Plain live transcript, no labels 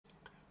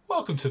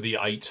Welcome to the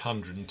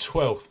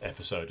 812th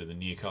episode of the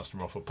New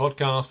Customer Offer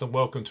podcast, and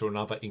welcome to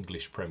another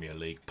English Premier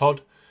League pod.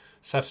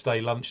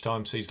 Saturday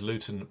lunchtime sees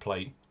Luton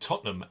play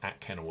Tottenham at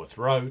Kenilworth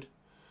Road.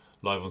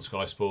 Live on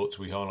Sky Sports,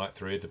 we highlight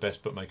three of the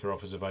best bookmaker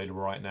offers available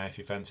right now if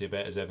you fancy a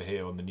bet as ever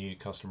here on the New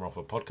Customer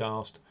Offer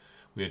podcast.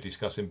 We are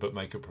discussing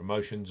bookmaker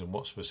promotions and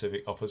what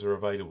specific offers are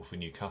available for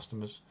new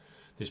customers.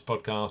 This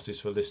podcast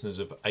is for listeners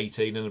of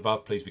 18 and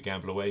above. Please be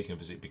gamble aware. You can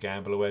visit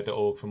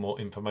begambleaware.org for more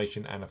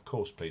information, and of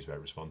course, please bet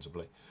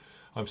responsibly.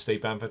 I'm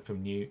Steve Bamford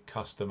from New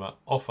Customer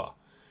Offer,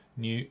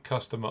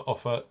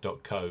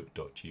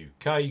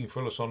 newcustomeroffer.co.uk. You can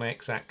follow us on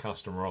X at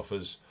Customer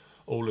Offers.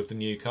 All of the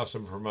new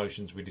customer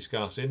promotions we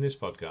discuss in this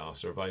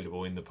podcast are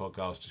available in the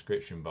podcast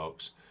description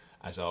box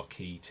as our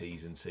key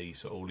T's and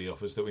C's for all the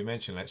offers that we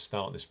mentioned. Let's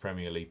start this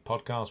Premier League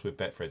podcast with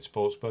Betfred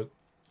Sportsbook.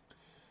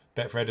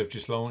 Betfred have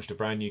just launched a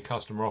brand new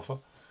customer offer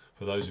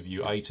for those of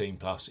you 18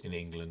 plus in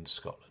England,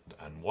 Scotland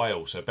and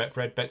Wales. So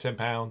Betfred, bet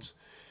 £10.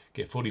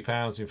 Get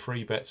 £40 in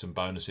free bets and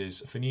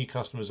bonuses. For new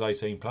customers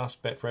 18 plus,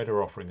 Betfred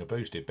are offering a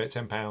boosted bet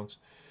 £10.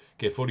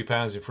 Get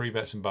 £40 in free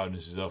bets and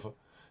bonuses offer.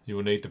 You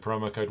will need the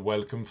promo code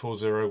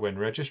WELCOME40 when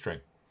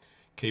registering.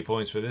 Key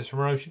points for this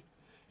promotion: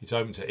 it's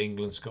open to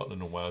England,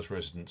 Scotland and Wales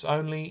residents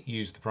only.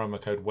 Use the promo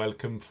code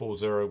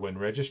WELCOME40 when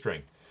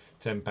registering.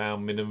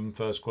 £10 minimum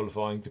first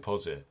qualifying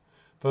deposit.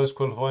 First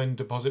qualifying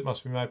deposit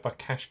must be made by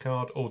cash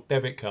card or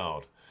debit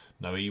card.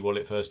 No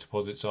e-wallet first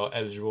deposits are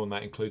eligible, and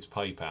that includes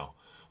PayPal.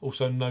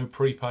 Also, no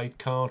prepaid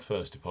card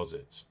first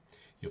deposits.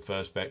 Your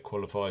first bet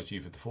qualifies you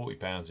for the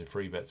 £40 in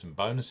free bets and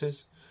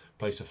bonuses.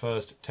 Place a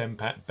first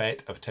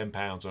bet of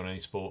 £10 on any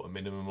sport at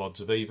minimum odds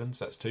of evens,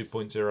 that's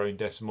 2.0 in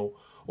decimal,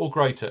 or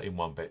greater in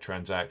one bet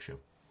transaction.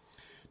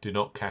 Do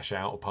not cash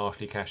out or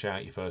partially cash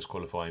out your first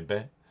qualifying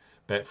bet.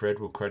 Betfred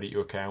will credit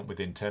your account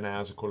within 10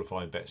 hours of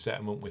qualifying bet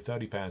settlement with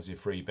 £30 in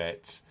free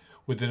bets,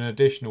 with an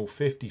additional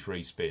 50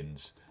 free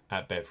spins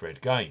at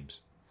Betfred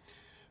games.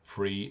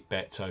 Free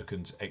bet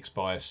tokens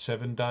expire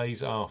 7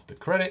 days after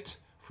credit.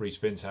 Free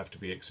spins have to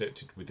be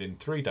accepted within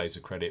 3 days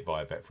of credit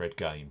via Betfred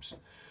games.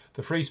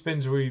 The free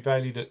spins will be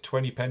valued at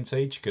 20p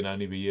each, can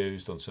only be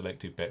used on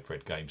selected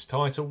Betfred games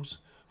titles.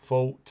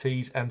 Full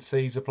T's and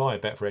C's apply.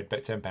 Betfred,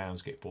 bet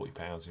 £10, get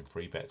 £40 in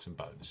free bets and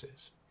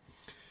bonuses.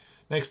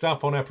 Next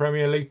up on our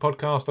Premier League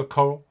podcast are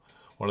Coral,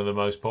 one of the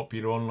most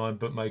popular online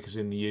bookmakers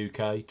in the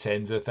UK.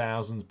 Tens of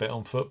thousands bet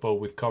on football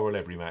with Coral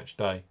every match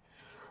day.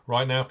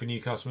 Right now, for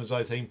new customers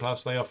 18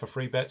 plus, they offer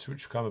free bets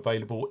which become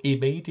available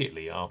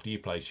immediately after you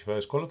place your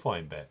first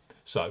qualifying bet.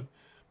 So,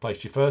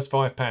 place your first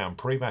 £5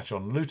 pre-match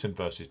on Luton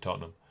versus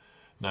Tottenham,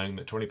 knowing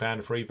that £20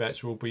 of free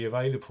bets will be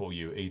available for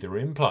you either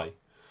in play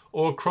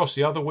or across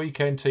the other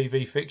weekend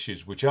TV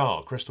fixtures, which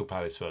are Crystal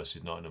Palace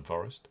versus Nottingham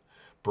Forest,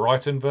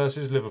 Brighton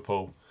versus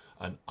Liverpool,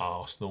 and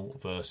Arsenal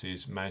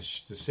versus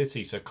Manchester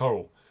City. So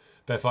Coral,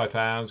 bet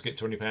 £5, get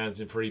 £20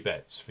 in free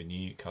bets. For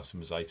new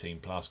customers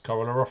 18 plus,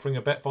 Coral are offering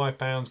a bet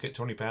 £5, get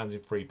 £20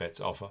 in free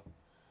bets offer.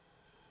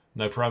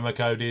 No promo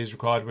code is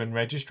required when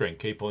registering.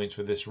 Key points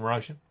for this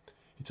promotion: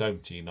 it's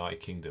open to United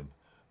Kingdom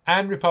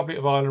and Republic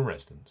of Ireland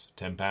residents.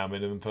 £10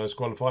 minimum first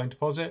qualifying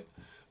deposit.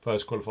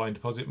 First qualifying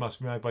deposit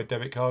must be made by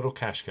debit card or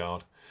cash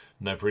card.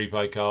 No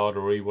prepaid card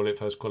or e-wallet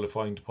first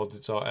qualifying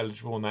deposits are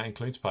eligible, and that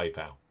includes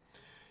PayPal.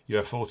 You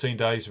have 14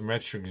 days from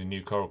registering as a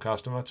new Coral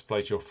customer to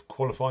place your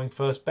qualifying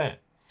first bet.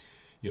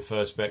 Your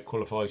first bet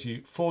qualifies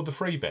you for the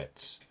free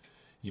bets.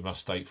 You must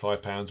stake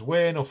 £5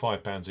 win or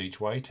 £5 each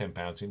way,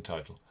 £10 in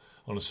total,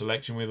 on a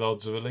selection with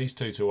odds of at least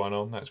 2 to 1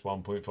 on, that's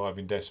 1.5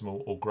 in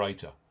decimal or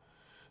greater.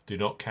 Do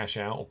not cash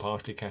out or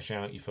partially cash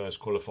out your first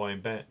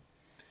qualifying bet.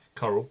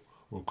 Coral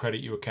will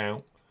credit your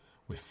account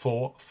with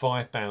 4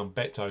 £5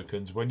 bet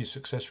tokens when you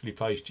successfully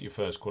placed your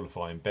first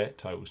qualifying bet,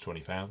 totals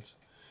 £20.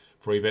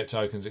 Free bet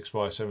tokens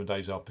expire 7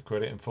 days after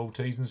credit, and full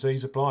T's and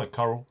C's apply.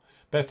 Coral,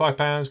 bet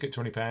 £5, get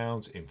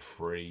 £20 in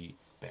free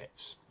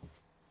bets.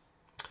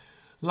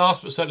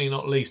 Last but certainly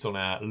not least on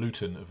our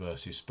Luton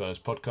versus Spurs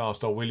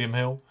podcast are William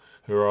Hill,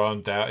 who are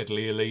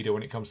undoubtedly a leader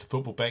when it comes to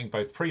football betting,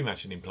 both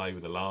pre-match and in play,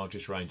 with the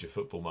largest range of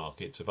football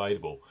markets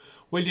available.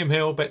 William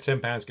Hill, bet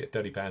 £10, get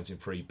 £30 in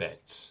free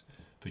bets.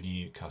 For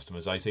new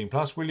customers 18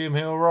 plus, William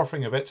Hill are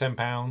offering a bet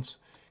 £10,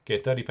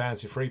 get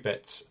 £30 in free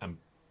bets and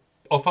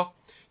offer.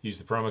 Use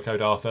the promo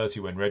code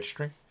R30 when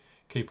registering.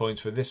 Key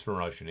points for this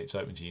promotion: it's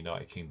open to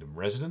United Kingdom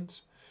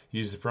residents.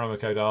 Use the promo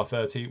code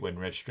R30 when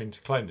registering to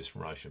claim this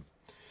promotion.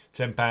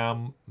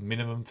 £10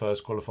 minimum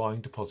first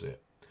qualifying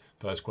deposit.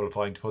 First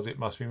qualifying deposit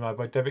must be made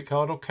by debit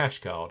card or cash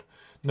card.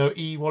 No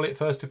e-wallet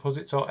first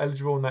deposits are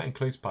eligible, and that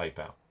includes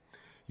PayPal.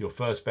 Your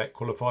first bet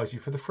qualifies you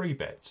for the free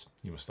bets.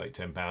 You must stake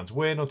 £10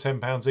 win or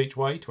 £10 each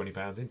way,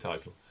 £20 in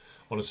total,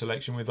 on a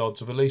selection with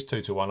odds of at least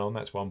 2 to 1 on,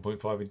 that's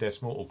 1.5 in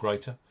decimal or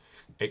greater.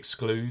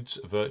 Excludes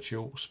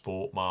virtual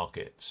sport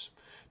markets.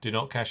 Do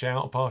not cash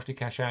out or partially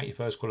cash out your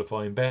first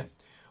qualifying bet.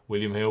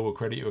 William Hill will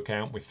credit your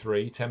account with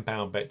 3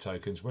 £10 bet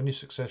tokens when you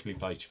successfully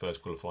place your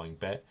first qualifying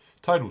bet.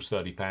 Totals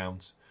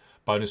 £30.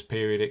 Bonus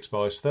period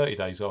expires 30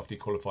 days after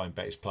your qualifying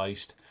bet is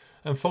placed.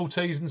 and full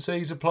T's and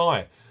C's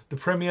apply. The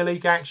Premier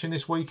League action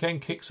this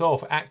weekend kicks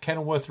off at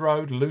Kenilworth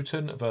Road,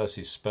 Luton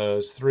versus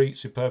Spurs. 3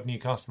 superb new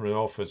customer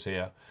offers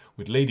here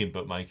with leading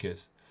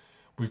bookmakers.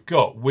 We've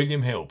got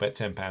William Hill, bet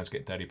 £10,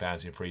 get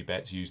 £30 in free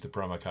bets. Use the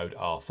promo code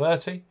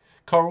R30.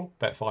 Coral,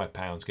 bet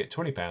 £5, get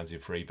 £20 in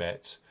free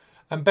bets.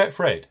 And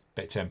Betfred,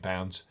 bet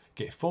 £10,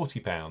 get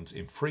 £40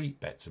 in free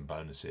bets and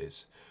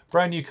bonuses.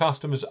 Brand new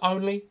customers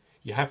only.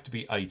 You have to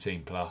be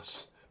 18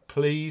 plus.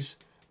 Please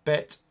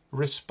bet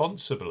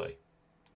responsibly.